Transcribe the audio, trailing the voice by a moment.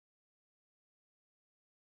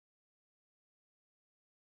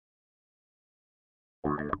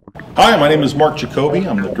Hi, my name is Mark Jacoby.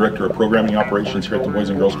 I'm the Director of Programming Operations here at the Boys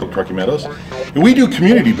and Girls Club Truckee Meadows. And we do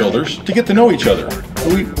community builders to get to know each other.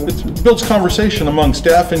 It builds conversation among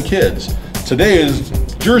staff and kids. Today is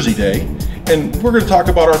Jersey Day, and we're going to talk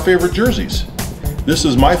about our favorite jerseys. This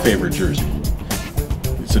is my favorite jersey.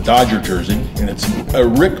 It's a Dodger jersey, and it's a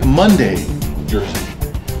Rick Monday jersey.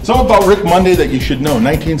 Something about Rick Monday that you should know.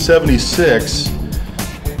 1976,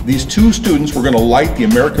 these two students were going to light the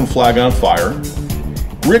American flag on fire.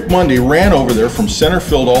 Rick Monday ran over there from center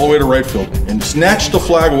field all the way to right field and snatched the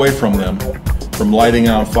flag away from them from lighting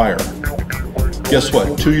on fire. Guess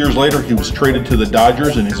what? 2 years later, he was traded to the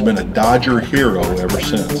Dodgers, and he's been a Dodger hero ever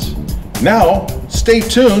since. Now, stay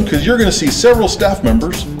tuned, because you're going to see several staff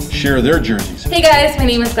members share their jerseys. Hey guys, my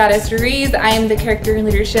name is Gladys Ruiz. I am the Character and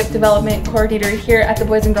Leadership Development Coordinator here at the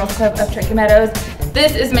Boys and Girls Club of Truckee Meadows.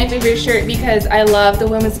 This is my favorite shirt because I love the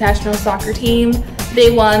women's national soccer team. They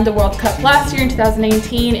won the World Cup last year in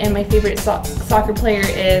 2019, and my favorite soccer player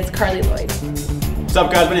is Carly Lloyd. What's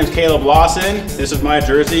up guys, my name is Caleb Lawson. This is my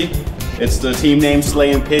jersey. It's the team name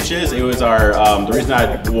Slaying Pitches. It was our, the reason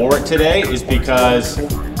I wore it today is because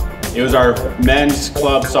it was our men's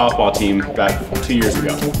club softball team back 2 years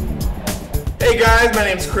ago. Hey guys, my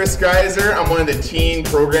name is Chris Geiser. I'm one of the teen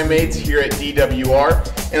program mates here at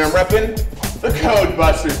DWR, and I'm repping the Code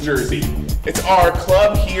Busters jersey. It's our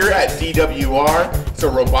club here at DWR. It's a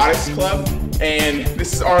robotics club, and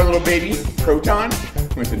this is our little baby, Proton.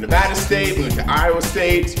 We went to Nevada State, we went to Iowa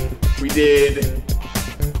State. We did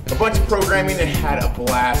a bunch of programming and had a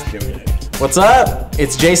blast doing it. What's up?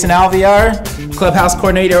 It's Jason Alviar, clubhouse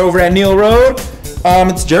coordinator over at Neal Road.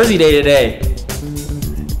 It's Jersey Day today,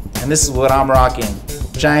 and this is what I'm rocking.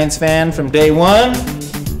 Giants fan from day one,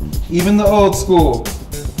 even the old school.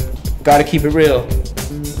 Gotta keep it real.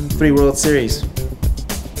 3 World Series.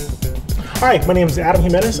 Hi, my name is Adam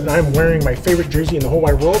Jimenez, and I'm wearing my favorite jersey in the whole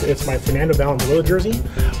wide world. It's my Fernando Valenzuela jersey.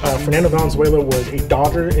 Fernando Valenzuela was a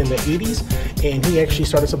Dodger in the 80s, and he actually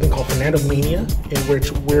started something called Fernando Mania, in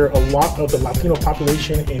which where a lot of the Latino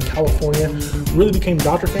population in California really became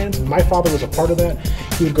Dodger fans. My father was a part of that.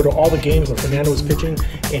 He would go to all the games when Fernando was pitching,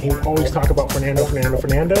 and he would always talk about Fernando,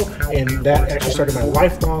 and that actually started my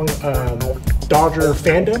lifelong Dodger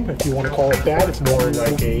fandom, if you want to call it that. It's more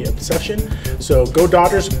like a obsession. So go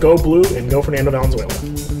Dodgers, go blue, and go Fernando Valenzuela.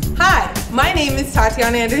 Hi, my name is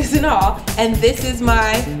Tatiana Anderson Hall, and this is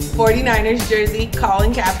my 49ers jersey,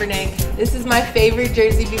 Colin Kaepernick. This is my favorite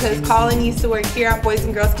jersey because Colin used to work here at Boys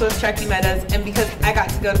and Girls Club Truckee Meadows, and because I got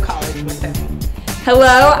to go to college with him.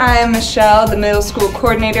 Hello, I am Michelle, the middle school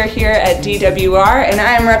coordinator here at DWR, and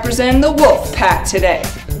I am representing the Wolf Pack today.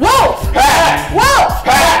 Wolf Pack! Wolf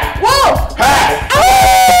Pack! Wolf Pack!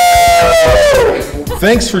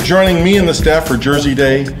 Thanks for joining me and the staff for Jersey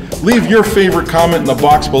Day. Leave your favorite comment in the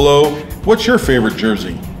box below. What's your favorite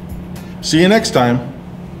jersey? See you next time.